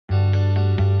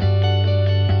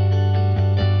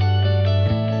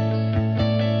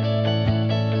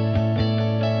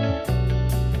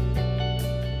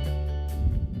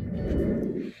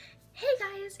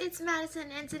it's Madison,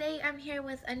 and today I'm here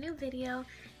with a new video.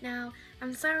 Now,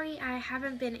 I'm sorry I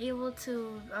haven't been able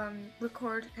to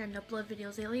record and upload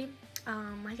videos lately.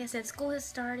 Like I said, school has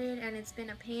started and it's been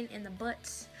a pain in the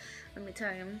butt, let me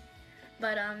tell you.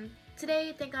 But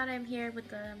today, thank God I'm here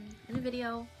with a new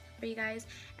video for you guys.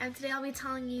 And today I'll be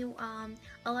telling you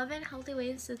 11 healthy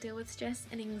ways to deal with stress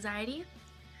and anxiety.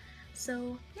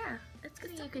 So yeah, that's good.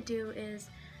 Thing you could do is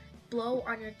blow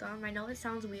on your thumb. I know it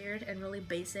sounds weird and really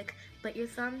basic, but your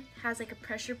thumb has like a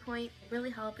pressure point. It really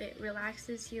helps. It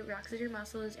relaxes you, relaxes your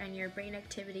muscles and your brain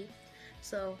activity.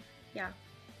 So yeah,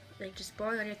 like just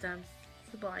blowing on your thumb.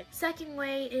 Second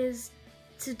way is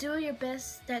to do your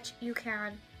best that you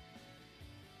can.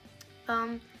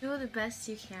 Do the best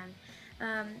you can.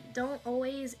 Don't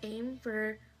always aim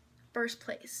for first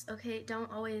place, okay?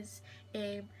 Don't always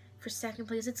aim for second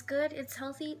place. It's good, it's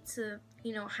healthy to,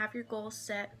 have your goals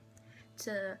set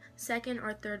to second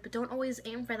or third, but don't always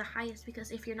aim for the highest,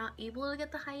 because if you're not able to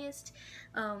get the highest,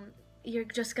 you're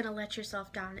just gonna let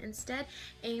yourself down. Instead,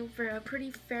 aim for a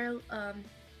pretty fair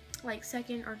like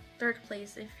second or third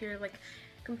place if you're like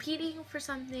competing for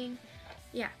something.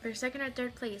 Yeah, for second or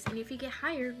third place. And if you get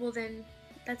higher, well then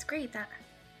that's great. That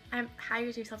higher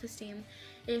your self-esteem.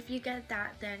 If you get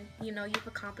that, then you've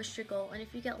accomplished your goal. And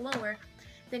if you get lower,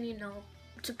 then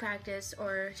to practice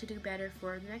or to do better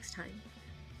for the next time.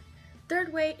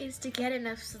 Third way is to get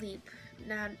enough sleep.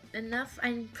 Now,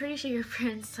 I'm pretty sure your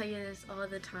parents tell you this all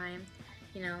the time.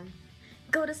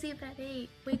 Go to sleep at 8,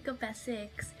 wake up at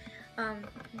 6.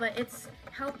 But it's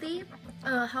healthy.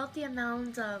 A healthy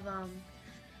amount of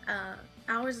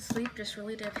hours of sleep just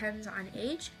really depends on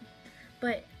age.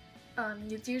 But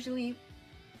it's usually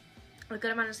a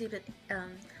good amount of sleep at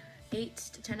 8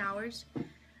 to 10 hours.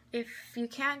 If you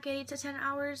can't get 8 to 10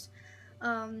 hours,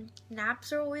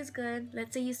 naps are always good.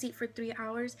 Let's say you sleep for 3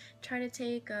 hours, try to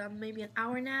take maybe an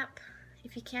hour nap.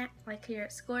 If you can't, like you're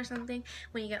at school or something,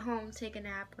 when you get home, take a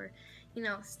nap, or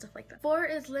stuff like that. 4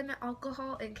 is limit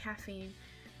alcohol and caffeine.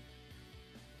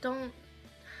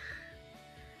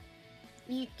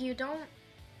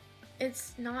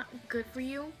 It's not good for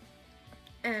you,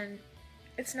 and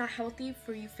it's not healthy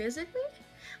for you physically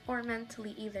or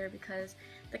mentally either, because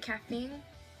the caffeine,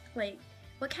 what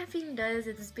caffeine does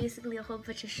is it's basically a whole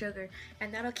bunch of sugar,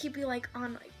 and that'll keep you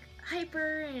on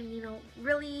hyper and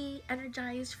really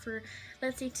energized for,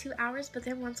 let's say, 2 hours. But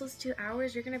then once those 2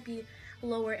 hours, you're gonna be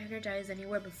lower energized than you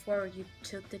were before you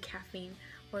took the caffeine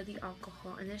or the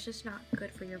alcohol, and it's just not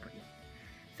good for your brain.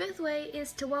 5th way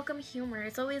is to welcome humor.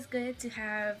 It's always good to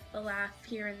have a laugh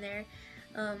here and there.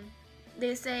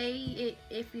 They say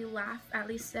if you laugh at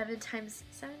least 17 times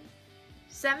a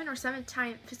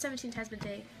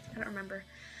day, I don't remember,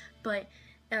 but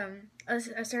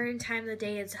a certain time of the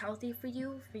day is healthy for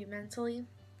you mentally.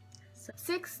 So,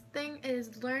 6th thing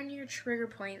is learn your trigger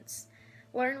points.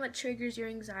 Learn what triggers your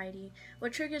anxiety.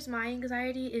 What triggers my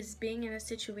anxiety is being in a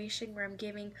situation where I'm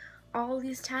giving all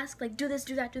these tasks, like do this,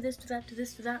 do that, do this, do that, do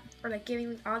this, do that, or like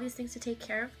giving all these things to take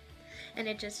care of, and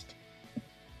it just,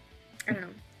 I don't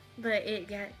know, but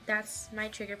that's my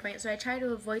trigger point. So I try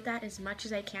to avoid that as much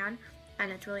as I can,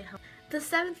 and it's really helpful. The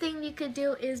 7th thing you could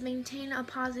do is maintain a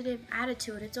positive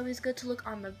attitude. It's always good to look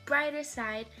on the brighter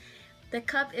side. The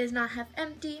cup is not half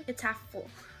empty, it's half full.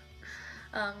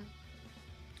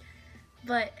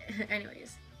 But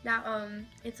anyways,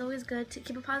 it's always good to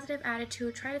keep a positive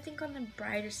attitude. Try to think on the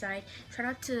brighter side. Try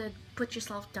not to put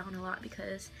yourself down a lot,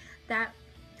 because that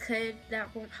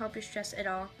won't help your stress at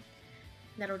all.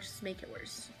 That'll just make it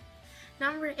worse.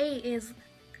 Number 8 is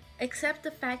accept the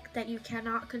fact that you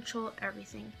cannot control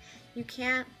everything. You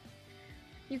can't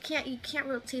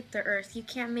rotate the earth. You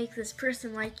can't make this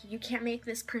person like you. You can't make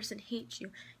this person hate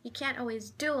you. You can't always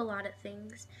do a lot of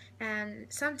things, and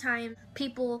sometimes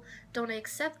people don't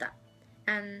accept that,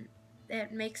 and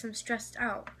it makes them stressed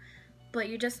out. But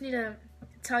you just need to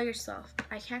tell yourself,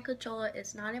 I can't control it.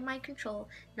 It's not in my control,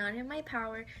 not in my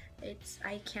power.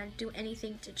 I can't do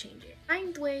anything to change it.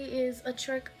 9th way is a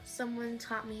trick someone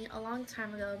taught me a long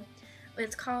time ago.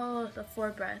 It's called the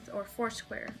 4 breath, or 4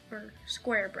 square, or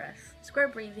square breath, square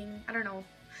breathing, I don't know,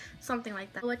 something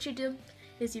like that. What you do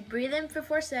is you breathe in for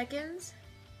 4 seconds,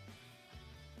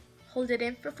 hold it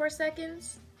in for 4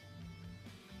 seconds,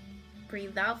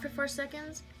 breathe out for 4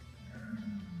 seconds,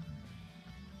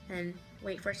 and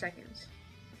wait 4 seconds,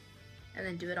 and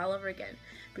then do it all over again.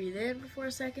 Breathe in for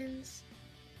 4 seconds,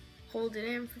 hold it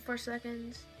in for 4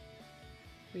 seconds,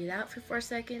 breathe out for 4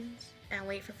 seconds, and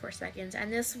wait for 4 seconds.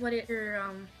 And this is what your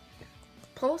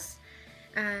pulse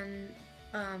and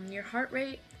your heart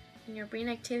rate and your brain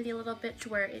activity a little bit, to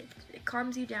where it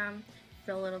calms you down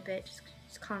for a little bit,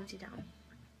 just calms you down.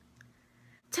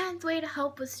 10th way to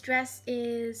help with stress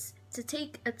is to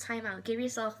take a timeout. Give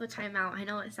yourself a timeout. I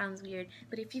know it sounds weird,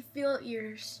 but if you feel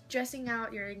you're stressing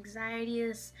out, your anxiety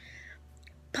is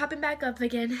popping back up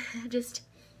again, just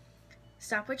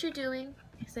stop what you're doing.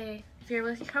 Say, if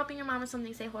you're helping your mom or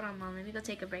something, say, hold on mom, let me go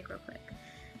take a break real quick.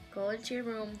 Go into your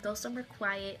room, go somewhere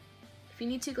quiet. If you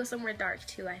need to, go somewhere dark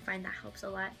too. I find that helps a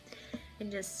lot. And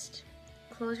just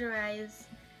close your eyes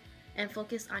and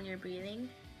focus on your breathing.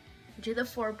 Do the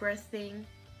 4 breath thing.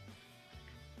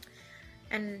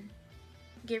 And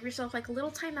give yourself like a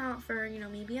little time out for, you know,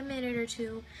 maybe a minute or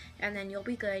 2, and then you'll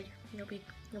be good. You'll be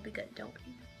good, don't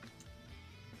worry.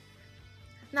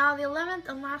 Now the 11th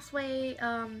and last way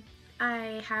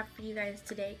I have for you guys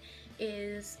today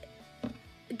is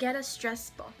get a stress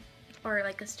ball or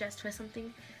like a stress twist,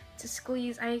 something to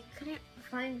squeeze. I couldn't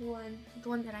find the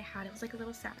one that I had. It was like a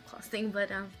little Santa Claus thing, but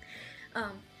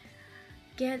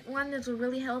get one that will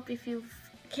really help if you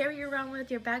carry around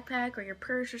with your backpack or your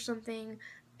purse or something.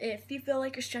 If you feel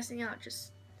like you're stressing out,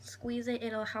 just squeeze it.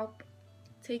 It'll help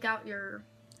take out your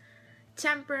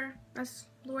temper. That's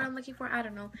the word I'm looking for. I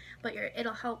don't know, but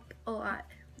it'll help a lot.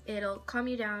 It'll calm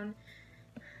you down.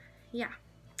 Yeah.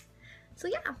 So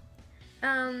yeah.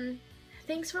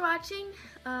 Thanks for watching.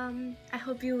 I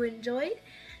hope you enjoyed.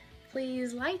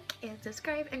 Please like and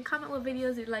subscribe and comment what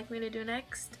videos you'd like me to do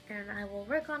next, and I will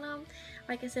work on them.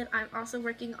 Like I said, I'm also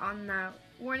working on that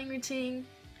morning routine.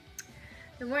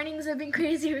 The mornings have been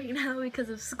crazy right now because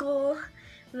of school,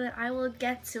 but I will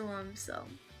get to them, so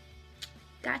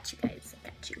got you guys,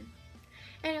 got you.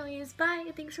 Anyways,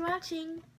 bye, thanks for watching.